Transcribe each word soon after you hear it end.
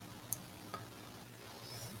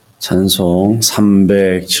찬송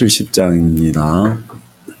 370장입니다.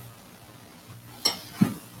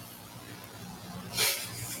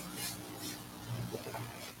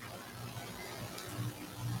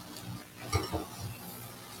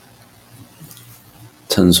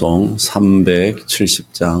 찬송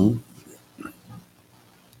 370장.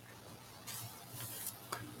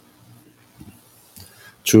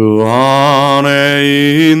 주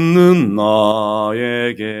안에 있는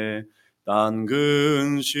나에게 딴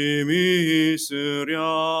근심이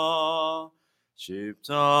있으랴.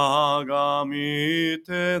 십자가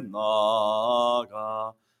밑에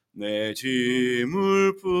나가 내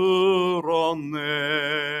짐을 풀었네.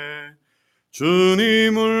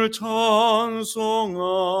 주님을 찬송하면서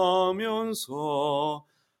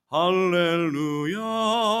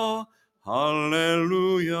할렐루야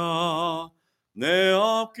할렐루야. 내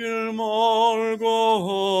앞길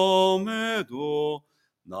멀고 험해도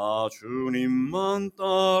나 주님만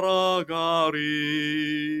따라가리.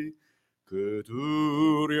 그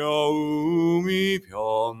두려움이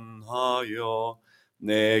변하여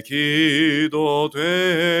내 기도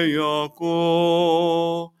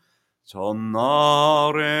되었고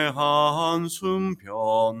전날의 한숨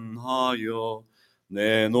변하여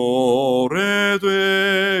내 노래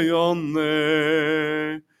되었네.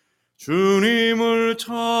 주님을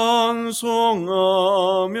찬송하면서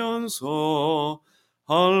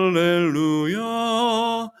할렐루야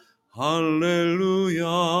할렐루야.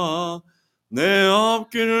 내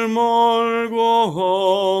앞길 멀고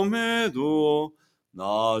험해도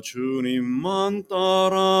나 주님만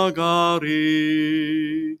따라가리.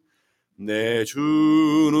 내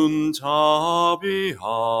주는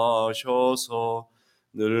자비하셔서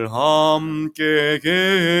늘 함께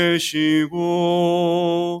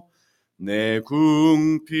계시고 내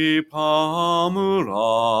궁핍함을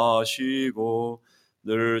아시고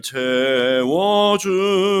늘 채워주시네.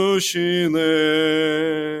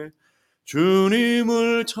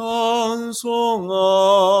 주님을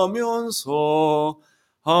찬송하면서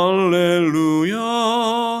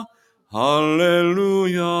할렐루야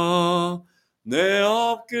할렐루야. 내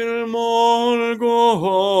앞길 멀고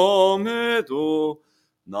험해도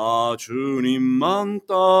나 주님만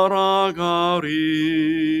따라가리.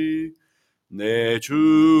 내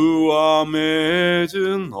주와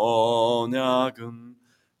맺은 언약은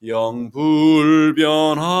영불변하시니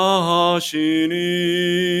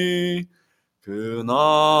그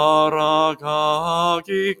나라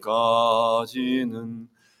가기까지는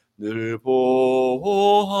늘 보호하시네.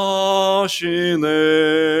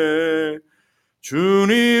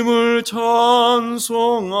 주님을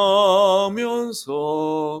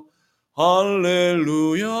찬송하면서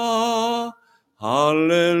할렐루야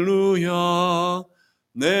할렐루야.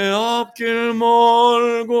 내 앞길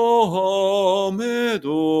멀고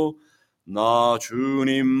험해도 나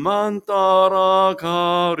주님만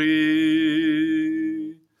따라가리.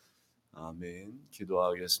 아멘.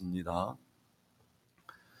 기도하겠습니다.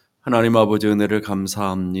 하나님 아버지, 은혜를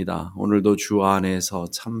감사합니다. 오늘도 주 안에서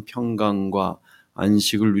참 평강과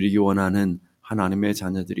안식을 누리기 원하는 하나님의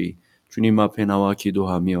자녀들이 주님 앞에 나와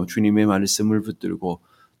기도하며 주님의 말씀을 붙들고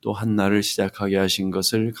또 한 날을 시작하게 하신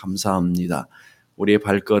것을 감사합니다. 우리의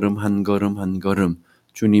발걸음 한 걸음 한 걸음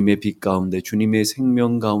주님의 빛 가운데, 주님의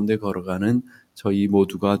생명 가운데 걸어가는 저희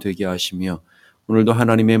모두가 되게 하시며, 오늘도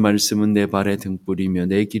하나님의 말씀은 내 발의 등불이며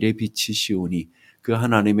내 길의 빛이시오니 그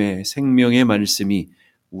하나님의 생명의 말씀이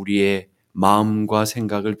우리의 마음과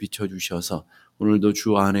생각을 비춰주셔서 오늘도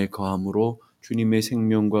주 안에 거함으로 주님의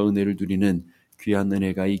생명과 은혜를 누리는 귀한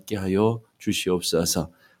은혜가 있게 하여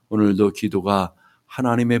주시옵소서. 오늘도 기도가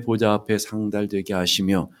하나님의 보좌 앞에 상달되게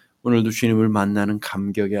하시며 오늘도 주님을 만나는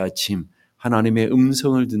감격의 아침, 하나님의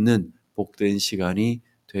음성을 듣는 복된 시간이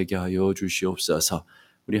되게 하여 주시옵소서.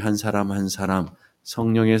 우리 한 사람 한 사람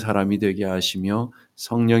성령의 사람이 되게 하시며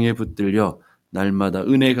성령에 붙들려 날마다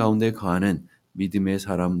은혜 가운데 거하는 믿음의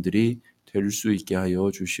사람들이 될 수 있게 하여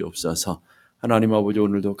주시옵소서. 하나님 아버지,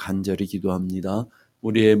 오늘도 간절히 기도합니다.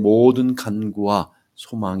 우리의 모든 간구와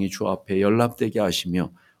소망이 주 앞에 연락되게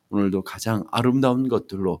하시며 오늘도 가장 아름다운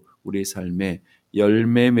것들로 우리의 삶에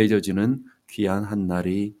열매 맺어지는 귀한 한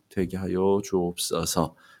날이 되게 하여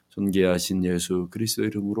주옵소서. 존귀하신 예수 그리스도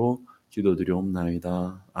이름으로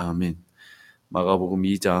기도드리옵나이다. 아멘. 마가복음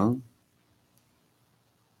 2장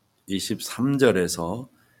 23절에서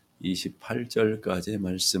 28절까지의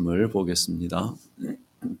말씀을 보겠습니다.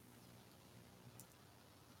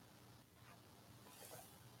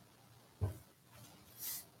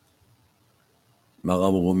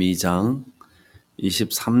 마가복음 2장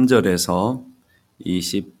 23절에서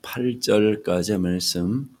 28절까지의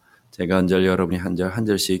말씀 제가 한 절 여러분이 한 절 한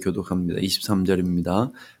절씩 교독합니다.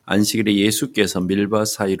 23절입니다. 안식일에 예수께서 밀밭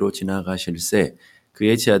사이로 지나가실새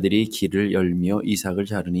그의 제자들이 길을 열며 이삭을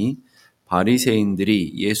자르니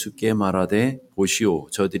바리새인들이 예수께 말하되 보시오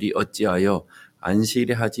저들이 어찌하여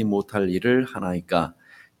안식일에 하지 못할 일을 하나이까.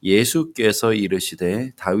 예수께서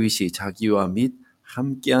이르시되 다윗이 자기와 및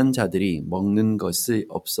함께한 자들이 먹는 것이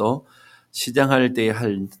없어 시장할 때에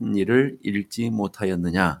한 일을 읽지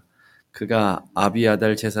못하였느냐. 그가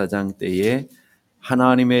아비아달 제사장 때에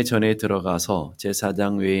하나님의 전에 들어가서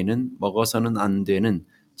제사장 외에는 먹어서는 안 되는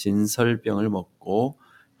진설병을 먹고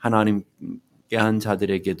하나님께 한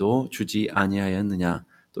자들에게도 주지 아니하였느냐.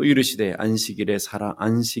 또 이르시되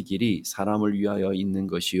안식일이 사람을 위하여 있는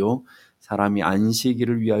것이요 사람이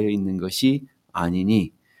안식일을 위하여 있는 것이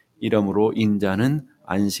아니니 이러므로 인자는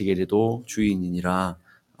안식일에도 주인이니라.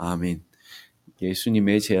 아멘.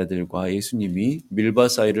 예수님의 제자들과 예수님이 밀밭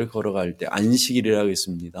사이를 걸어갈 때 안식일이라고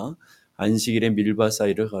했습니다. 안식일에 밀밭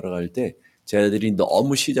사이를 걸어갈 때 제자들이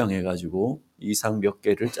너무 시장해가지고 이삭 몇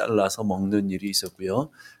개를 잘라서 먹는 일이 있었고요.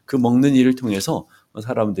 그 먹는 일을 통해서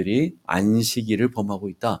사람들이 안식일을 범하고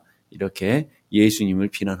있다. 이렇게 예수님을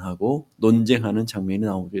비난하고 논쟁하는 장면이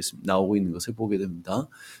나오고 있는 것을 보게 됩니다.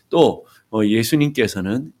 또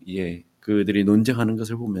예수님께서는 그들이 논쟁하는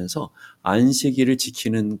것을 보면서 안식일을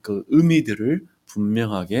지키는 그 의미들을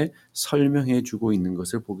분명하게 설명해 주고 있는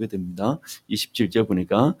것을 보게 됩니다. 27절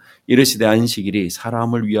보니까 이르시되 안식일이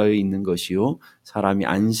사람을 위하여 있는 것이요 사람이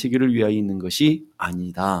안식일을 위하여 있는 것이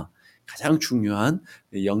아니다. 가장 중요한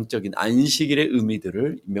영적인 안식일의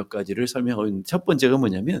의미들을 몇 가지를 설명하고 있는데 첫 번째가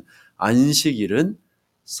뭐냐면 안식일은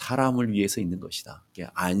사람을 위해서 있는 것이다.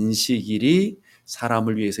 안식일이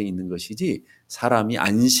사람을 위해서 있는 것이지 사람이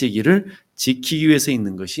안식일을 지키기 위해서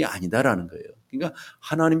있는 것이 아니다라는 거예요. 그러니까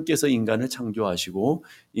하나님께서 인간을 창조하시고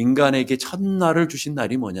인간에게 첫날을 주신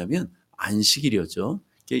날이 뭐냐면 안식일이었죠.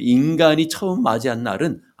 인간이 처음 맞이한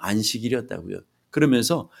날은 안식일이었다고요.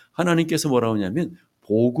 그러면서 하나님께서 뭐라고 하냐면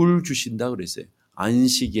복을 주신다 그랬어요.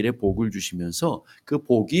 안식일에 복을 주시면서 그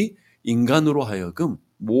복이 인간으로 하여금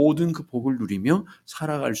모든 그 복을 누리며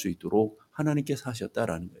살아갈 수 있도록 하나님께서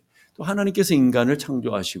하셨다라는 거예요. 또 하나님께서 인간을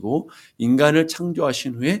창조하시고 인간을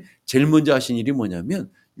창조하신 후에 제일 먼저 하신 일이 뭐냐면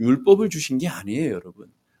율법을 주신 게 아니에요, 여러분.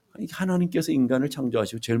 하나님께서 인간을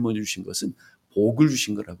창조하시고 제일 먼저 주신 것은 복을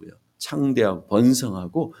주신 거라고요. 창대하고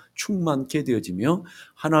번성하고 충만케 되어지며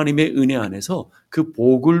하나님의 은혜 안에서 그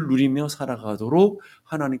복을 누리며 살아가도록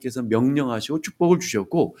하나님께서 명령하시고 축복을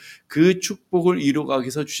주셨고 그 축복을 이루어가기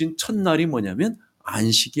위해서 주신 첫날이 뭐냐면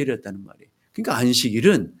안식일이었다는 말이에요. 그러니까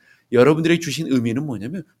안식일은 여러분들에게 주신 의미는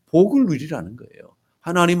뭐냐면 복을 누리라는 거예요.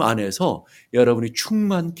 하나님 안에서 여러분이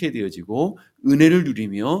충만케 되어지고 은혜를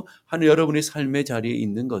누리며 여러분의 삶의 자리에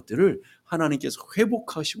있는 것들을 하나님께서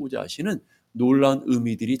회복하시고자 하시는 놀라운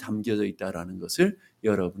의미들이 담겨져 있다는 것을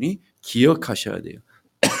여러분이 기억하셔야 돼요.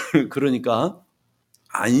 그러니까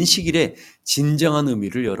안식일의 진정한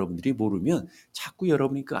의미를 여러분들이 모르면 자꾸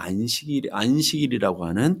여러분이 그 안식일이라고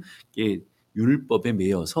하는 율법에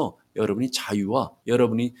매여서 여러분이 자유와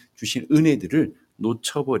여러분이 주신 은혜들을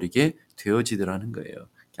놓쳐버리게 되어지더라는 거예요.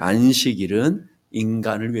 안식일은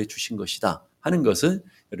인간을 위해 주신 것이다 하는 것은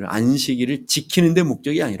안식일을 지키는 데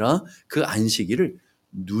목적이 아니라 그 안식일을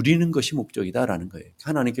누리는 것이 목적이다라는 거예요.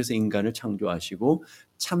 하나님께서 인간을 창조하시고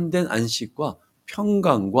참된 안식과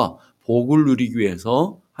평강과 복을 누리기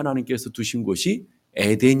위해서 하나님께서 두신 곳이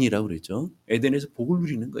에덴이라고 그랬죠. 에덴에서 복을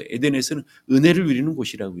누리는 거예요. 에덴에서는 은혜를 누리는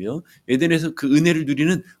곳이라고요. 에덴에서 그 은혜를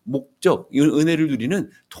누리는 목적, 은혜를 누리는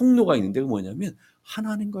통로가 있는데 뭐냐면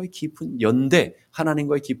하나님과의 깊은 연대,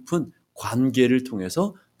 하나님과의 깊은 관계를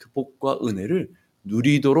통해서 그 복과 은혜를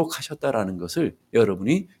누리도록 하셨다라는 것을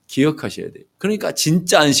여러분이 기억하셔야 돼요. 그러니까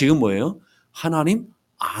진짜 안식은 뭐예요? 하나님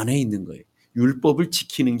안에 있는 거예요. 율법을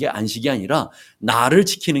지키는 게 안식이 아니라 나를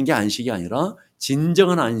지키는 게 안식이 아니라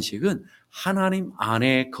진정한 안식은 하나님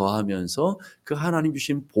안에 거하면서 그 하나님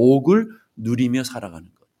주신 복을 누리며 살아가는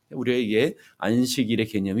것. 우리에게 안식일의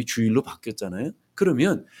개념이 주일로 바뀌었잖아요.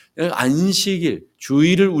 그러면 안식일,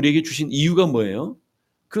 주일을 우리에게 주신 이유가 뭐예요?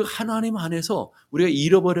 그 하나님 안에서 우리가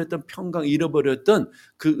잃어버렸던 평강, 잃어버렸던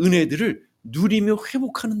그 은혜들을 누리며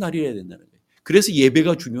회복하는 날이어야 된다는 거예요. 그래서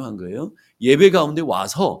예배가 중요한 거예요. 예배 가운데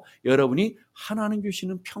와서 여러분이 하나님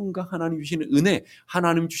주시는 평강, 하나님 주시는 은혜,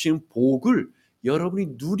 하나님 주시는 복을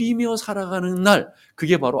여러분이 누리며 살아가는 날,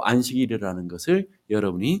 그게 바로 안식일이라는 것을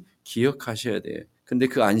여러분이 기억하셔야 돼요. 근데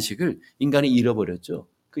그 안식을 인간이 잃어버렸죠.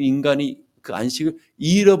 인간이 그 안식을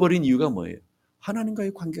잃어버린 이유가 뭐예요?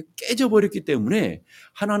 하나님과의 관계가 깨져버렸기 때문에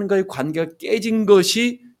하나님과의 관계가 깨진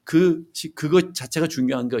것이 그것 자체가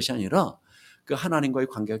중요한 것이 아니라 그 하나님과의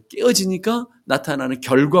관계가 깨어지니까 나타나는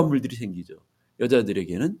결과물들이 생기죠.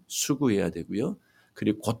 여자들에게는 수고해야 되고요.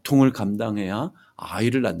 그리고 고통을 감당해야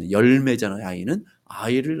아이를 낳는, 열매잖아요. 아이는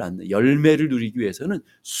아이를 낳는, 열매를 누리기 위해서는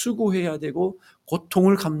수고해야 되고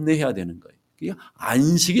고통을 감내해야 되는 거예요. 그게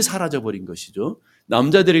안식이 사라져버린 것이죠.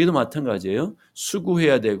 남자들에게도 마찬가지예요.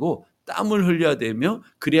 수고해야 되고 땀을 흘려야 되며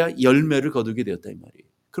그래야 열매를 거두게 되었다 이 말이에요.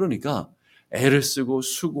 그러니까 애를 쓰고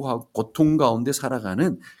수고하고 고통 가운데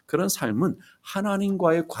살아가는 그런 삶은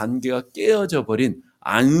하나님과의 관계가 깨어져 버린,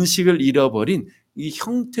 안식을 잃어버린 이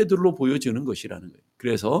형태들로 보여지는 것이라는 거예요.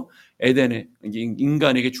 그래서 에덴에,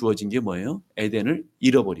 인간에게 주어진 게 뭐예요? 에덴을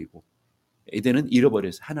잃어버리고, 에덴은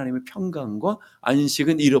잃어버려서 하나님의 평강과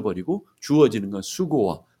안식은 잃어버리고 주어지는 건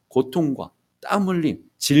수고와 고통과 땀 흘림,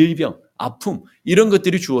 질병, 아픔, 이런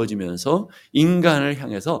것들이 주어지면서 인간을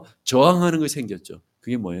향해서 저항하는 것이 생겼죠.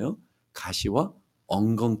 그게 뭐예요? 가시와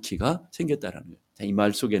엉겅퀴가 생겼다라는 거예요. 이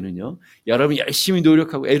말 속에는요, 여러분이 열심히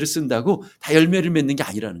노력하고 애를 쓴다고 다 열매를 맺는 게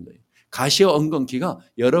아니라는 거예요. 가시와 엉겅퀴가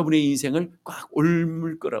여러분의 인생을 꽉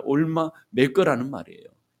옮아 맬 거라는 말이에요.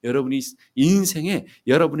 여러분이 인생에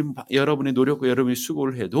여러분의 노력과 여러분의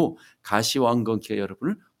수고를 해도 가시와 엉겅퀴가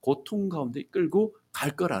여러분을 고통 가운데 끌고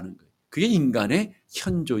갈 거라는 거예요. 그게 인간의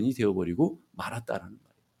현존이 되어버리고 말았다라는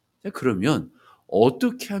거예요. 그러면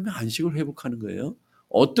어떻게 하면 안식을 회복하는 거예요?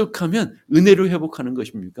 어떻게 하면 은혜를 회복하는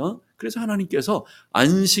것입니까? 그래서 하나님께서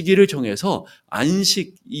안식일을 정해서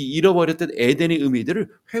안식, 이 잃어버렸던 에덴의 의미들을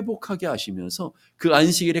회복하게 하시면서 그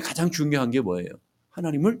안식일에 가장 중요한 게 뭐예요?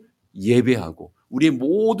 하나님을 예배하고 우리의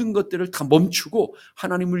모든 것들을 다 멈추고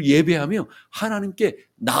하나님을 예배하며 하나님께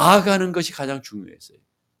나아가는 것이 가장 중요했어요.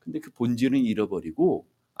 근데 그 본질은 잃어버리고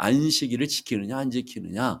안식일을 지키느냐 안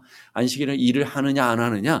지키느냐, 안식일에 일을 하느냐 안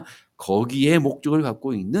하느냐, 거기에 목적을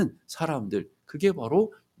갖고 있는 사람들, 그게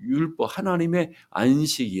바로 율법, 하나님의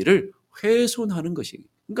안식일을 훼손하는 것이에요.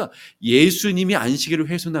 그러니까 예수님이 안식일을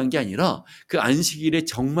훼손한 게 아니라 그 안식일의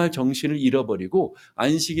정말 정신을 잃어버리고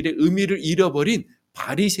안식일의 의미를 잃어버린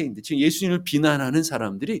바리새인들, 지금 예수님을 비난하는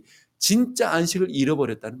사람들이 진짜 안식을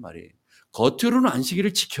잃어버렸다는 말이에요. 겉으로는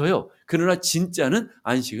안식일을 지켜요. 그러나 진짜는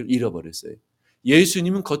안식을 잃어버렸어요.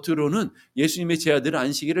 예수님은 겉으로는 예수님의 제자들은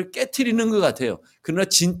안식일을 깨트리는 것 같아요. 그러나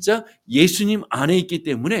진짜 예수님 안에 있기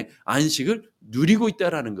때문에 안식을 누리고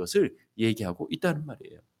있다는 것을 얘기하고 있다는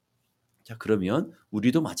말이에요. 자, 그러면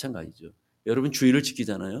우리도 마찬가지죠. 여러분 주일을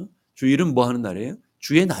지키잖아요. 주일은 뭐 하는 날이에요?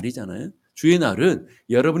 주의 날이잖아요. 주의 날은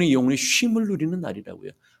여러분의 영혼의 쉼을 누리는 날이라고요.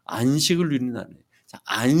 안식을 누리는 날이에요. 자,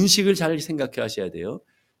 안식을 잘 생각해 하셔야 돼요.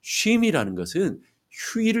 쉼이라는 것은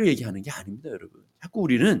휴일을 얘기하는 게 아닙니다, 여러분. 자꾸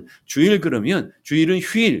우리는 주일 그러면 주일은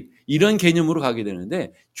휴일 이런 개념으로 가게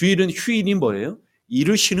되는데 주일은 휴일이 뭐예요?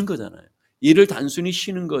 일을 쉬는 거잖아요. 일을 단순히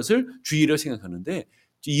쉬는 것을 주일이라고 생각하는데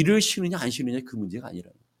일을 쉬느냐 안 쉬느냐 그 문제가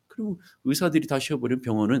아니라는 거예요. 그리고 의사들이 다 쉬어버리면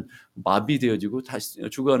병원은 마비되어지고 다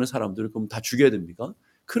죽어가는 사람들을 그럼 다 죽여야 됩니까?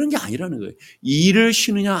 그런 게 아니라는 거예요. 일을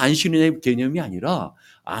쉬느냐 안 쉬느냐의 개념이 아니라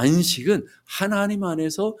안식은 하나님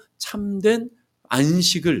안에서 참된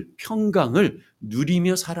안식을, 평강을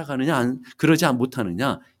누리며 살아가느냐, 그러지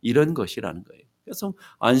못하느냐, 이런 것이라는 거예요. 그래서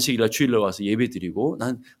안식일날 주일날 와서 예배 드리고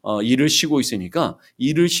난 일을 쉬고 있으니까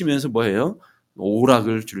일을 쉬면서 뭐예요?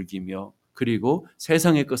 오락을 즐기며 그리고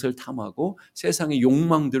세상의 것을 탐하고 세상의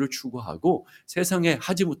욕망들을 추구하고 세상에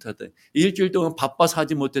하지 못했던 일주일 동안 바빠서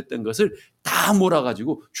하지 못했던 것을 다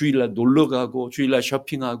몰아가지고 주일날 놀러가고 주일날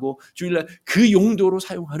쇼핑하고 주일날 그 용도로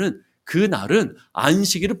사용하는 그 날은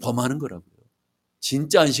안식일을 범하는 거라고요.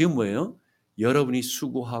 진짜 안식은 뭐예요? 여러분이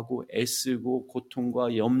수고하고 애쓰고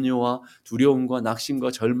고통과 염려와 두려움과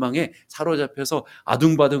낙심과 절망에 사로잡혀서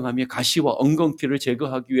아둥바둥하며 가시와 엉겅퀴를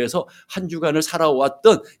제거하기 위해서 한 주간을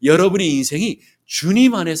살아왔던 여러분의 인생이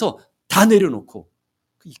주님 안에서 다 내려놓고,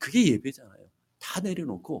 그게 예배잖아요. 다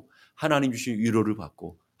내려놓고 하나님 주신 위로를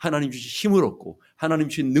받고 하나님 주신 힘을 얻고 하나님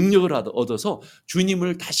주신 능력을 얻어서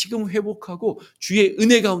주님을 다시금 회복하고 주의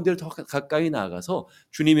은혜 가운데 더 가까이 나아가서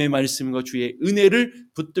주님의 말씀과 주의 은혜를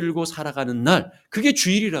붙들고 살아가는 날, 그게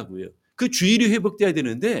주일이라고요. 그 주일이 회복돼야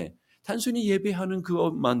되는데 단순히 예배하는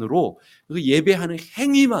그것만으로, 그 예배하는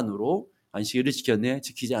행위만으로 안식일을 지켰네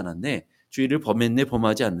지키지 않았네, 주일을 범했네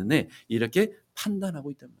범하지 않았네, 이렇게 판단하고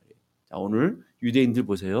있단 말이에요. 자, 오늘 유대인들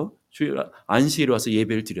보세요. 주일 안식일에 와서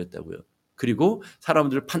예배를 드렸다고요. 그리고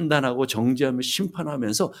사람들을 판단하고 정죄하며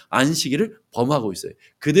심판하면서 안식일을 범하고 있어요.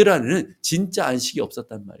 그들 안에는 진짜 안식이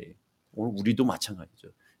없었단 말이에요. 오늘 우리도 마찬가지죠.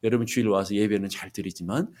 여러분 주일 와서 예배는 잘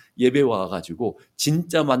드리지만 예배 와가지고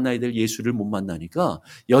진짜 만나야 될 예수를 못 만나니까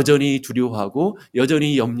여전히 두려워하고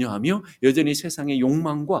여전히 염려하며 여전히 세상의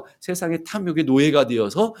욕망과 세상의 탐욕의 노예가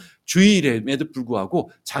되어서 주일에도 불구하고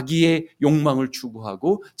자기의 욕망을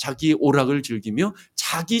추구하고 자기의 오락을 즐기며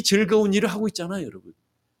자기 즐거운 일을 하고 있잖아요, 여러분.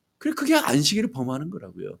 그게 안식일을 범하는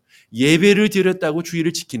거라고요. 예배를 드렸다고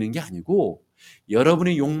주일을 지키는 게 아니고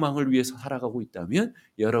여러분의 욕망을 위해서 살아가고 있다면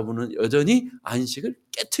여러분은 여전히 안식을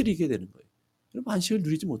깨트리게 되는 거예요. 여러분 안식을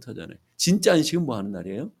누리지 못하잖아요. 진짜 안식은 뭐 하는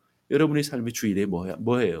날이에요? 여러분의 삶의 주일에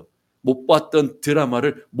뭐예요? 못 봤던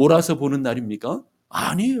드라마를 몰아서 보는 날입니까?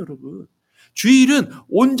 아니에요, 여러분. 주일은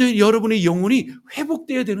온전히 여러분의 영혼이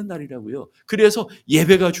회복되어야 되는 날이라고요. 그래서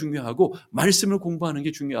예배가 중요하고 말씀을 공부하는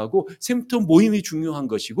게 중요하고 샘터 모임이 중요한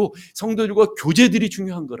것이고 성도들과 교제들이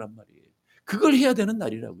중요한 거란 말이에요. 그걸 해야 되는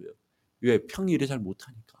날이라고요. 왜? 평일에 잘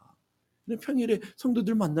못하니까. 평일에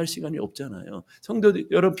성도들 만날 시간이 없잖아요. 성도들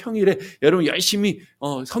여러분 평일에 여러분 열심히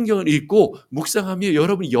성경을 읽고 묵상하며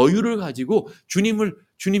여러분 여유를 가지고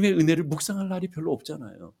주님의 은혜를 묵상할 날이 별로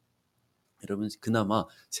없잖아요. 여러분 그나마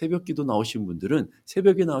새벽기도 나오신 분들은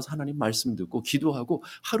새벽에 나와서 하나님 말씀 듣고 기도하고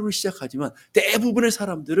하루를 시작하지만 대부분의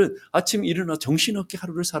사람들은 아침 일어나 정신없게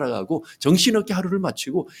하루를 살아가고 정신없게 하루를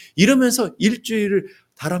마치고 이러면서 일주일을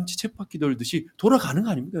다람쥐 쳇바퀴 돌듯이 돌아가는 거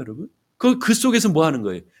아닙니까 여러분? 그 속에서 뭐 하는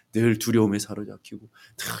거예요? 늘 두려움에 사로잡히고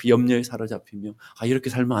염려에 사로잡히며 이렇게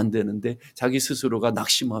살면 안 되는데 자기 스스로가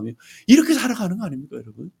낙심하며 이렇게 살아가는 거 아닙니까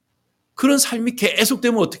여러분? 그런 삶이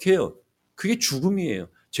계속되면 어떻게 해요? 그게 죽음이에요.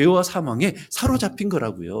 죄와 사망에 사로잡힌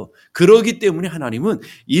거라고요. 그러기 때문에 하나님은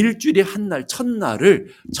일주일에 한 날,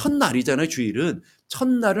 첫날이잖아요, 주일은.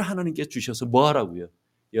 첫날을 하나님께 주셔서 뭐 하라고요?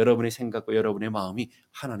 여러분의 생각과 여러분의 마음이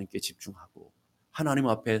하나님께 집중하고 하나님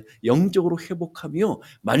앞에 영적으로 회복하며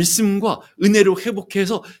말씀과 은혜로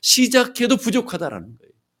회복해서 시작해도 부족하다라는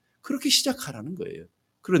거예요. 그렇게 시작하라는 거예요.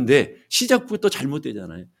 그런데 시작부터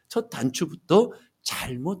잘못되잖아요. 첫 단추부터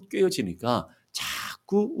잘못 꿰어지니까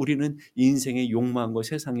자꾸 우리는 인생의 욕망과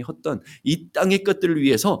세상의 헛던 이 땅의 것들을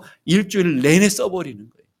위해서 일주일 내내 써버리는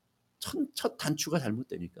거예요. 첫 단추가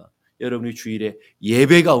잘못되니까. 여러분이 주일에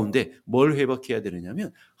예배 가운데 뭘 회복해야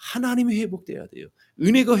되느냐면 하나님이 회복돼야 돼요.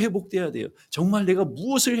 은혜가 회복돼야 돼요. 정말 내가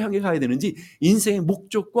무엇을 향해 가야 되는지 인생의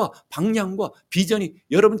목적과 방향과 비전이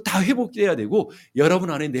여러분 다 회복돼야 되고 여러분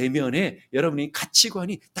안에 내면에 여러분의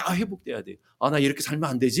가치관이 다 회복돼야 돼요. 나 이렇게 살면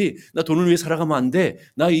안 되지. 나 돈을 위해 살아가면 안 돼.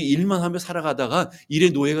 나 이 일만 하며 살아가다가 일의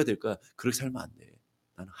노예가 될 거야. 그렇게 살면 안 돼.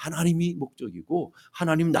 나는 하나님이 목적이고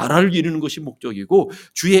하나님 나라를 이루는 것이 목적이고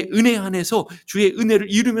주의 은혜 안에서 주의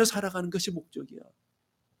은혜를 이루며 살아가는 것이 목적이야.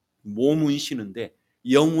 몸은 쉬는데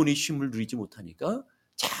영혼이 쉼을 누리지 못하니까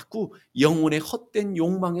자꾸 영혼의 헛된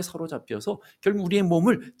욕망에 사로잡혀서 결국 우리의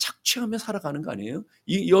몸을 착취하며 살아가는 거 아니에요?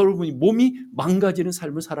 여러분이 몸이 망가지는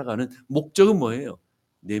삶을 살아가는 목적은 뭐예요?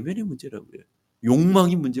 내면의 문제라고요.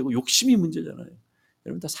 욕망이 문제고 욕심이 문제잖아요.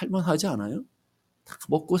 여러분 다 살만하지 않아요? 다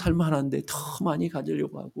먹고 살만한데 더 많이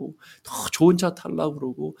가지려고 하고 더 좋은 차 타려고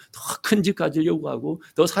그러고 더 큰 집 가지려고 하고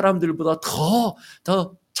더 사람들보다 더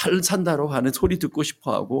잘 산다고 하는 소리 듣고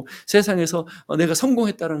싶어하고 세상에서 내가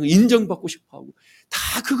성공했다는 걸 인정받고 싶어하고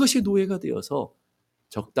다 그것이 노예가 되어서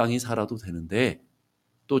적당히 살아도 되는데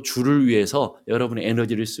또 주를 위해서 여러분의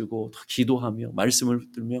에너지를 쓰고 기도하며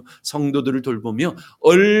말씀을 들며 성도들을 돌보며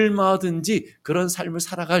얼마든지 그런 삶을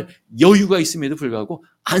살아갈 여유가 있음에도 불구하고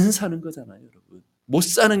안 사는 거잖아요, 여러분. 못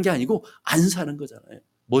사는 게 아니고 안 사는 거잖아요.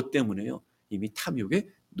 뭐 때문에요? 이미 탐욕의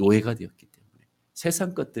노예가 되었기 때문에.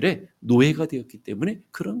 세상 것들의 노예가 되었기 때문에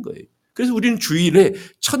그런 거예요. 그래서 우리는 주일에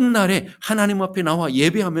첫날에 하나님 앞에 나와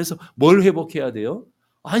예배하면서 뭘 회복해야 돼요?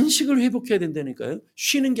 안식을 회복해야 된다니까요.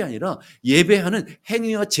 쉬는 게 아니라 예배하는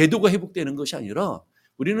행위와 제도가 회복되는 것이 아니라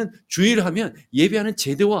우리는 주일하면 예배하는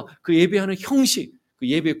제도와 그 예배하는 형식, 그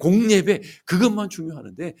예배, 공예배 그것만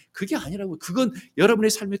중요하는데 그게 아니라고요. 그건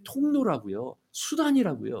여러분의 삶의 통로라고요.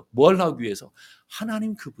 수단이라고요. 뭘 하기 위해서?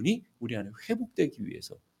 하나님 그분이 우리 안에 회복되기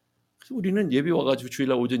위해서. 그래서 우리는 예배 와가지고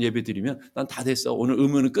주일날 오전 예배 드리면 난 다 됐어. 오늘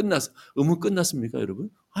의무는 끝났어. 의무 끝났습니까 여러분?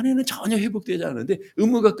 안에는 전혀 회복되지 않는데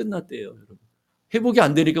의무가 끝났대요 여러분. 회복이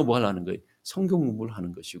안 되니까 뭐 하려는 거예요? 성경 공부를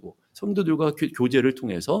하는 것이고 성도들과 교제를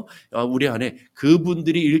통해서 우리 안에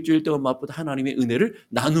그분들이 일주일 동안 맛보다 하나님의 은혜를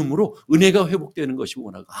나눔으로 은혜가 회복되는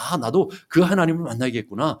것이고 나도 그 하나님을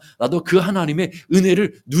만나겠구나. 나도 그 하나님의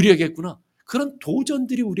은혜를 누려야겠구나. 그런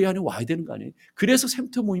도전들이 우리 안에 와야 되는 거 아니에요? 그래서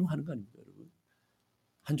샘터 모임 하는 거 아닙니까 여러분?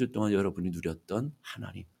 한 주 동안 여러분이 누렸던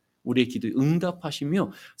하나님 우리의 기도에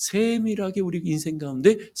응답하시며 세밀하게 우리 인생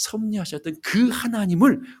가운데 섭리하셨던 그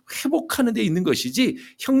하나님을 회복하는 데 있는 것이지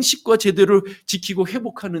형식과 제대로 지키고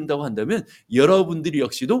회복한다고 한다면 여러분들이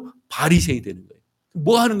역시도 바리새인이 되는 거예요.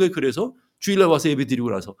 뭐 하는 거예요? 그래서 주일날 와서 예배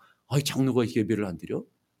드리고 나서 장로가 예배를 안 드려?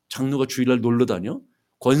 장로가 주일날 놀러 다녀?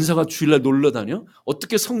 권사가 주일날 놀러 다녀?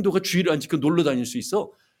 어떻게 성도가 주일을 안 지켜 놀러 다닐 수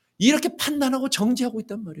있어? 이렇게 판단하고 정죄하고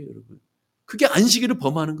있단 말이에요 여러분. 그게 안식일을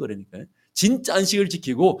범하는 거라니까요. 진짜 안식을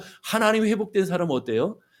지키고 하나님이 회복된 사람은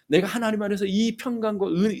어때요? 내가 하나님 안에서 이 평강과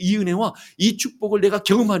이 은혜와 이 축복을 내가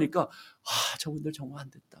경험하니까 저분들 정말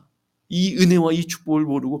안 됐다. 이 은혜와 이 축복을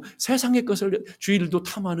모르고 세상의 것을 주일도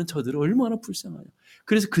탐하는 저들은 얼마나 불쌍하냐.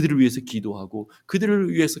 그래서 그들을 위해서 기도하고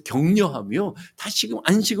그들을 위해서 격려하며 다시금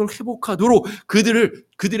안식을 회복하도록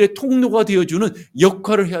그들의 통로가 되어주는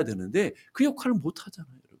역할을 해야 되는데 그 역할을 못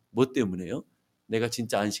하잖아요. 뭐 때문에요? 내가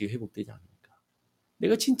진짜 안식이 회복되지 않으니까.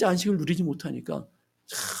 내가 진짜 안식을 누리지 못하니까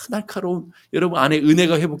날카로운 여러분 안에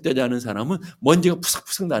은혜가 회복되지 않은 사람은 먼지가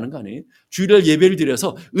푸석푸석 나는 거 아니에요? 주일날 예배를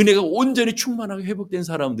드려서 은혜가 온전히 충만하게 회복된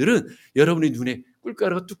사람들은 여러분의 눈에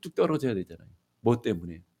꿀가루가 뚝뚝 떨어져야 되잖아요. 뭐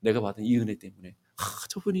때문에? 내가 받은 이 은혜 때문에.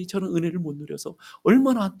 저분이 저는 은혜를 못 누려서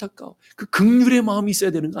얼마나 안타까워. 그 긍휼의 마음이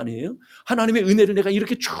있어야 되는 거 아니에요? 하나님의 은혜를 내가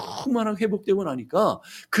이렇게 충만하게 회복되고 나니까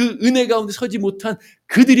그 은혜 가운데 서지 못한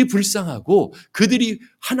그들이 불쌍하고 그들이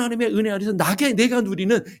하나님의 은혜 안에서 내가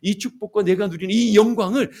누리는 이 축복과 내가 누리는 이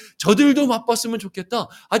영광을 저들도 맛봤으면 좋겠다.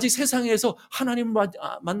 아직 세상에서 하나님을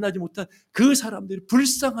만나지 못한 그 사람들이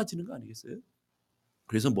불쌍해지는 거 아니겠어요?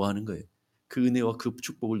 그래서 뭐 하는 거예요? 그 은혜와 그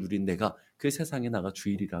축복을 누린 내가 그 세상에 나가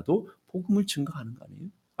주일이라도 복음을 증거하는 거 아니에요?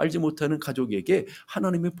 알지 못하는 가족에게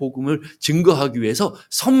하나님의 복음을 증거하기 위해서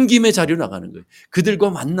섬김의 자리로 나가는 거예요. 그들과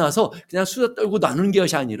만나서 그냥 수다 떨고 나누는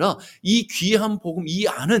것이 아니라 이 귀한 복음, 이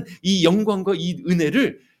아는 이 영광과 이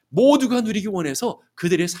은혜를 모두가 누리기 원해서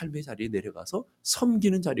그들의 삶의 자리에 내려가서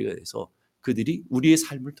섬기는 자리가 돼서 그들이 우리의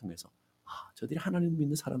삶을 통해서 저들이 하나님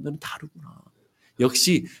믿는 사람들은 다르구나.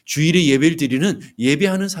 역시 주일에 예배를 드리는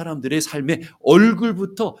예배하는 사람들의 삶의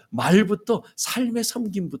얼굴부터 말부터 삶의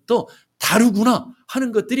섬김부터 다르구나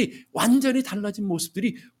하는 것들이 완전히 달라진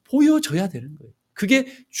모습들이 보여져야 되는 거예요. 그게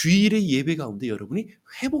주일의 예배 가운데 여러분이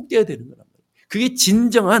회복돼야 되는 거란 말이에요. 그게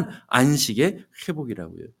진정한 안식의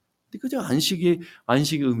회복이라고요. 근데 그저 안식의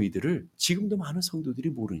의미들을 지금도 많은 성도들이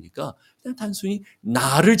모르니까 그냥 단순히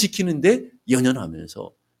나를 지키는데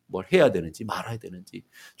연연하면서 뭘 해야 되는지 말아야 되는지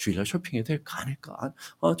주일날 쇼핑해도 될까 안 할까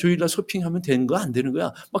주일날 쇼핑하면 되는 거야 안 되는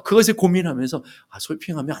거야 막 그것에 고민하면서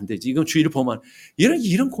쇼핑하면 안 되지 이건 주일을 범한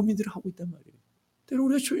이런 고민들을 하고 있단 말이에요.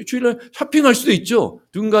 때로는 우리가 주일날 쇼핑할 수도 있죠.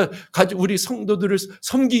 누군가 우리 성도들을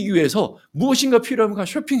섬기기 위해서 무엇인가 필요하면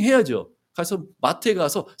쇼핑해야죠. 가서 마트에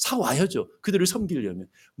가서 사와야죠. 그들을 섬기려면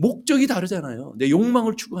목적이 다르잖아요. 내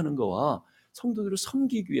욕망을 추구하는 거와 성도들을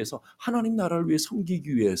섬기기 위해서 하나님 나라를 위해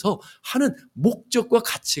섬기기 위해서 하는 목적과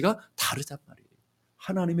가치가 다르단 말이에요.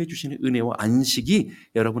 하나님의 주시는 은혜와 안식이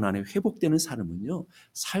여러분 안에 회복되는 삶은요.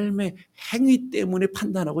 삶의 행위 때문에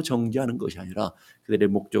판단하고 정죄하는 것이 아니라 그들의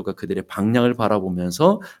목적과 그들의 방향을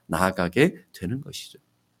바라보면서 나아가게 되는 것이죠.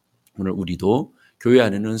 오늘 우리도 교회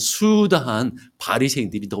안에는 수다한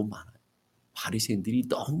바리새인들이 너무 많아요. 바리새인들이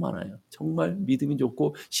너무 많아요. 정말 믿음이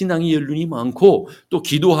좋고 신앙이 연륜이 많고 또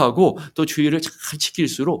기도하고 또 주의를 잘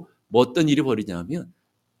지킬수록 뭐 어떤 일이 벌이냐면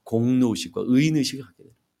공로의식과 의인의식을 갖게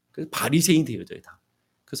돼요. 그래서 바리새인이 되어져요. 다.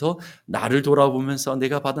 그래서 나를 돌아보면서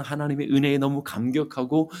내가 받은 하나님의 은혜에 너무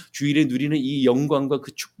감격하고 주일에 누리는 이 영광과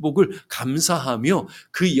그 축복을 감사하며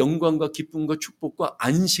그 영광과 기쁨과 축복과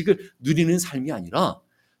안식을 누리는 삶이 아니라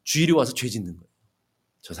주일에 와서 죄 짓는 거예요.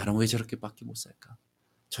 저 사람은 왜 저렇게밖에 못 살까?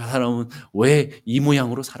 저 사람은 왜 이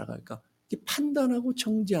모양으로 살아갈까? 판단하고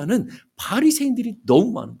정죄하는 바리새인들이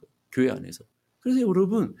너무 많은 거예요. 교회 안에서. 그래서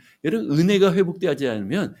여러분 은혜가 회복되지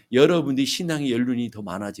않으면 여러분들이 신앙의 연륜이 더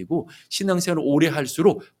많아지고 신앙생활을 오래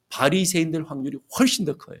할수록 바리새인들 확률이 훨씬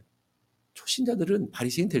더 커요. 초신자들은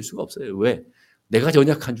바리새인 될 수가 없어요. 왜? 내가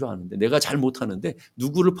연약한 줄 아는데 내가 잘 못하는데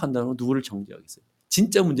누구를 판단하고 누구를 정죄하겠어요.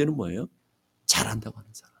 진짜 문제는 뭐예요? 잘한다고 하는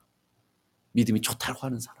사람. 믿음이 좋다고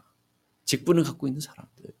하는 사람. 직분을 갖고 있는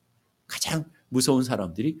사람들. 가장 무서운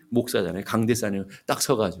사람들이 목사잖아요. 강대산에 딱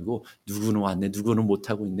서가지고 누구는 왔네, 누구는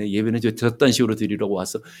못하고 있네, 예배는 저딴 식으로 드리려고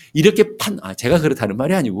왔어. 이렇게 제가 그렇다는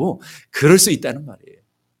말이 아니고 그럴 수 있다는 말이에요.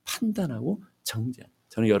 판단하고 정죄.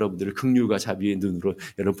 저는 여러분들을 긍휼과 자비의 눈으로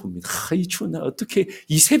여러분 봅니다. 이 추운 날 어떻게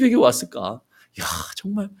이 새벽에 왔을까?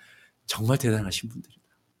 정말 대단하신 분들이다.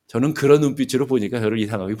 저는 그런 눈빛으로 보니까 여러분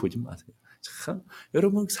이상하게 보지 마세요. 참,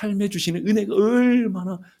 여러분 삶에 주시는 은혜가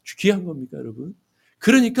얼마나 귀한 겁니까, 여러분?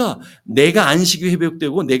 그러니까 내가 안식이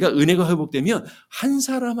회복되고 내가 은혜가 회복되면 한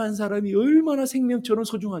사람 한 사람이 얼마나 생명처럼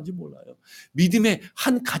소중한지 몰라요. 믿음의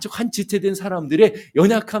한 가족 한 지체된 사람들의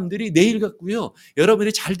연약함들이 내일 같고요.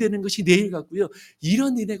 여러분이 잘 되는 것이 내일 같고요.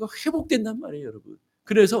 이런 은혜가 회복된단 말이에요, 여러분.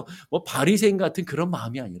 그래서 바리새인 같은 그런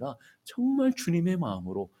마음이 아니라 정말 주님의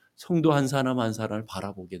마음으로 성도 한 사람 한 사람을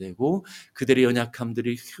바라보게 되고 그들의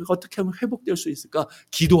연약함들이 어떻게 하면 회복될 수 있을까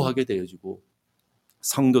기도하게 되어지고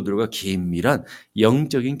성도들과 긴밀한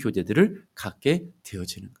영적인 교제들을 갖게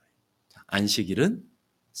되어지는 거예요. 안식일은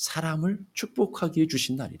사람을 축복하기에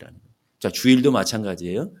주신 날이라는 거예요. 자, 주일도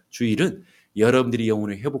마찬가지예요. 주일은 여러분들이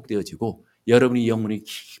영혼이 회복되어지고 여러분이 영혼이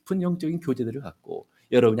깊은 영적인 교제들을 갖고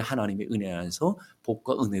여러분이 하나님의 은혜 안에서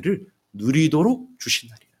복과 은혜를 누리도록 주신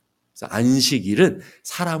날이에요. 그래서 안식일은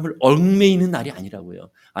사람을 얽매이는 날이 아니라고요.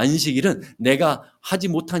 안식일은 내가 하지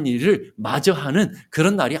못한 일을 마저 하는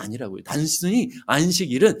그런 날이 아니라고요. 단순히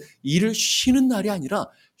안식일은 일을 쉬는 날이 아니라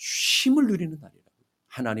쉼을 누리는 날이라고요.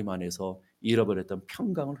 하나님 안에서 잃어버렸던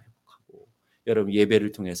평강을 회복하고, 여러분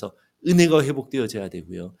예배를 통해서 은혜가 회복되어져야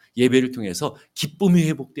되고요. 예배를 통해서 기쁨이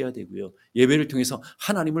회복돼야 되고요. 예배를 통해서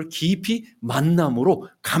하나님을 깊이 만남으로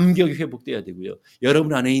감격이 회복돼야 되고요.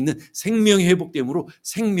 여러분 안에 있는 생명이 회복됨으로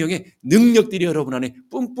생명의 능력들이 여러분 안에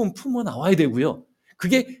뿜뿜 품어 나와야 되고요.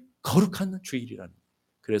 그게 거룩한 주일이라는 거예요.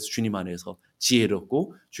 그래서 주님 안에서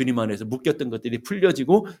지혜롭고 주님 안에서 묶였던 것들이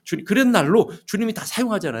풀려지고, 그런 날로 주님이 다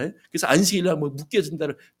사용하잖아요. 그래서 안식일 날 묶여진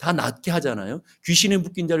자를 다 낫게 하잖아요. 귀신에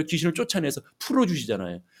묶인 자를 귀신을 쫓아내서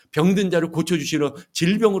풀어주시잖아요. 병든 자를 고쳐주시러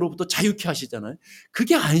질병으로부터 자유케 하시잖아요.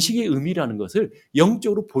 그게 안식의 의미라는 것을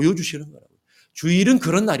영적으로 보여주시는 거라고요. 주일은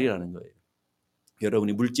그런 날이라는 거예요.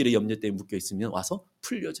 여러분이 물질의 염려 때문에 묶여 있으면 와서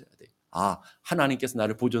풀려져야 돼요. 아, 하나님께서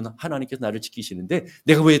나를 하나님께서 나를 지키시는데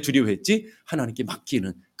내가 왜 두려워했지? 하나님께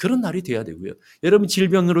맡기는 그런 날이 돼야 되고요. 여러분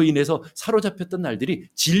질병으로 인해서 사로잡혔던 날들이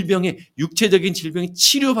육체적인 질병이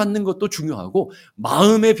치료받는 것도 중요하고,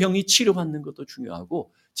 마음의 병이 치료받는 것도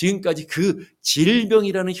중요하고, 지금까지 그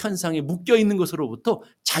질병이라는 현상에 묶여 있는 것으로부터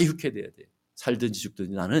자유케 돼야 돼요. 살든지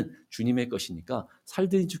죽든지 나는 주님의 것이니까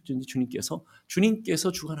살든지 죽든지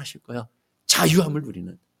주님께서 주관하실 거야. 자유함을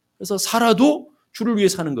누리는. 그래서 살아도 주를 위해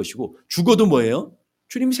사는 것이고, 죽어도 뭐예요?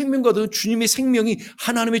 주님의 생명과도 주님의 생명이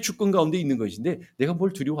하나님의 주권 가운데 있는 것인데 내가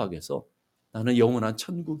뭘 두려워하겠어? 나는 영원한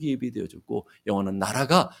천국이 예비되어졌고 영원한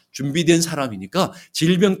나라가 준비된 사람이니까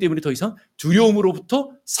질병 때문에 더 이상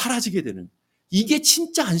두려움으로부터 사라지게 되는, 이게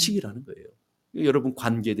진짜 안식이라는 거예요. 여러분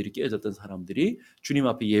관계들이 깨졌던 사람들이 주님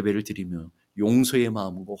앞에 예배를 드리며 용서의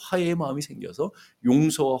마음과 화해의 마음이 생겨서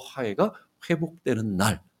용서와 화해가 회복되는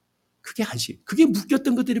날, 그게 안식. 그게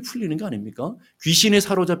묶였던 것들이 풀리는 거 아닙니까? 귀신에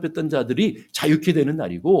사로잡혔던 자들이 자유케 되는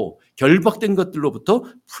날이고, 결박된 것들로부터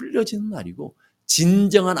풀려지는 날이고,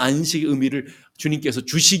 진정한 안식의 의미를 주님께서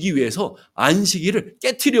주시기 위해서 안식일을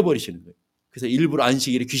깨트려 버리시는 거예요. 그래서 일부러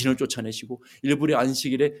안식일에 귀신을 쫓아내시고, 일부러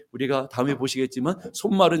안식일에 우리가 다음에 보시겠지만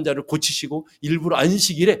손 마른 자를 고치시고, 일부러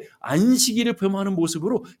안식일을 범하는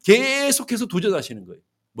모습으로 계속해서 도전하시는 거예요.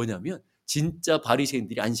 뭐냐면 진짜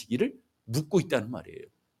바리새인들이 안식일을 묶고 있다는 말이에요.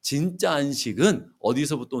 진짜 안식은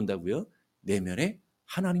어디서부터 온다고요? 내면에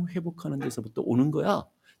하나님 회복하는 데서부터 오는 거야.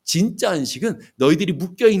 진짜 안식은 너희들이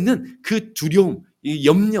묶여있는 그 두려움, 이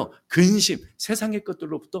염려, 근심, 세상의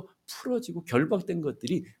것들로부터 풀어지고 결박된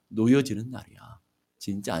것들이 놓여지는 날이야.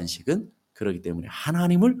 진짜 안식은 그렇기 때문에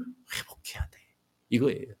하나님을 회복해야 돼.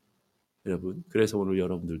 이거예요. 여러분, 그래서 오늘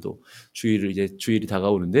여러분들도 주일이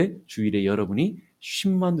다가오는데 주일에 여러분이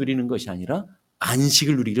쉼만 누리는 것이 아니라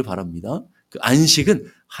안식을 누리기를 바랍니다. 그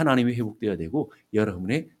안식은 하나님이 회복되어야 되고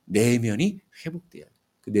여러분의 내면이 회복되어야 돼요.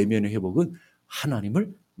 그 내면의 회복은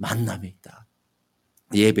하나님을 만남에 있다.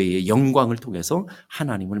 예배의 영광을 통해서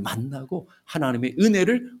하나님을 만나고 하나님의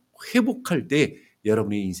은혜를 회복할 때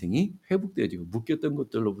여러분의 인생이 회복되어지고 묶였던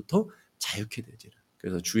것들로부터 자유케 되어지는.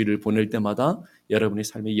 그래서 주일을 보낼 때마다 여러분의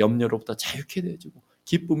삶의 염려로부터 자유케 되어지고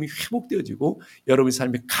기쁨이 회복되어지고 여러분의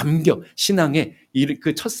삶의 감격, 신앙의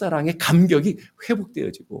그 첫사랑의 감격이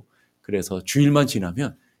회복되어지고, 그래서 주일만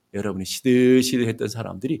지나면 여러분이 시들시들했던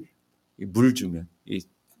사람들이 물 주면, 이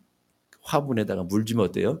화분에다가 물 주면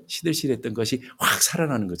어때요? 시들시들했던 것이 확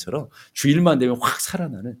살아나는 것처럼 주일만 되면 확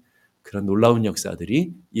살아나는 그런 놀라운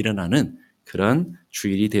역사들이 일어나는 그런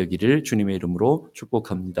주일이 되기를 주님의 이름으로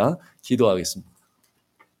축복합니다. 기도하겠습니다.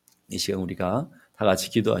 이 시간 우리가 다 같이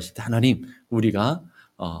기도하실 때 하나님, 우리가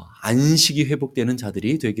안식이 회복되는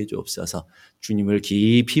자들이 되게 주옵소서. 주님을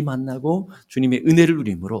깊이 만나고 주님의 은혜를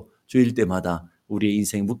누림으로 주일 때마다 우리의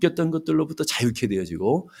인생에 묶였던 것들로부터 자유케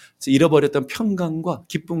되어지고 잃어버렸던 평강과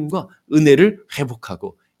기쁨과 은혜를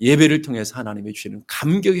회복하고 예배를 통해서 하나님의 주시는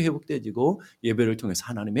감격이 회복되어지고 예배를 통해서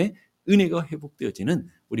하나님의 은혜가 회복되어지는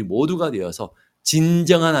우리 모두가 되어서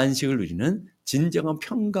진정한 안식을 누리는 진정한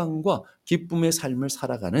평강과 기쁨의 삶을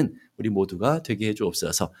살아가는 우리 모두가 되게 해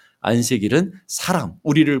주옵소서. 안식일은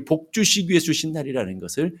우리를 복 주시기 위해 주신 날이라는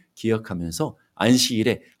것을 기억하면서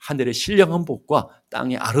안식일에 하늘의 신령한 복과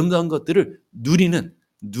땅의 아름다운 것들을 누리는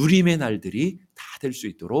누림의 날들이 다 될 수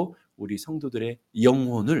있도록 우리 성도들의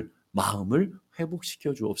영혼을, 마음을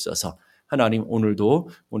회복시켜 주옵소서. 하나님, 오늘도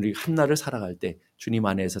우리 한날을 살아갈 때 주님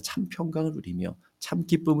안에서 참 평강을 누리며 참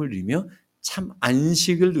기쁨을 누리며 참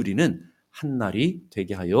안식을 누리는 한날이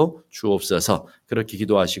되게 하여 주옵소서. 그렇게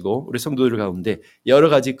기도하시고 우리 성도들 가운데 여러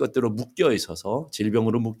가지 것들로 묶여 있어서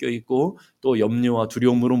질병으로 묶여 있고 또 염려와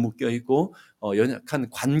두려움으로 묶여 있고 연약한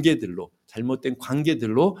관계들로, 잘못된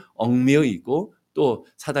관계들로 얽매여 있고 또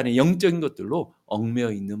사단의 영적인 것들로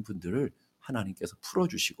얽매여 있는 분들을 하나님께서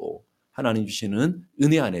풀어주시고 하나님 주시는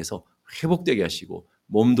은혜 안에서 회복되게 하시고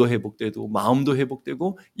몸도 회복되고 마음도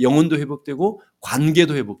회복되고 영혼도 회복되고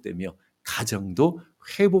관계도 회복되며 가정도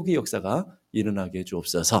회복의 역사가 일어나게 해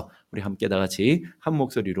주옵소서. 우리 함께 다 같이 한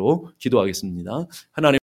목소리로 기도하겠습니다.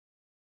 하나님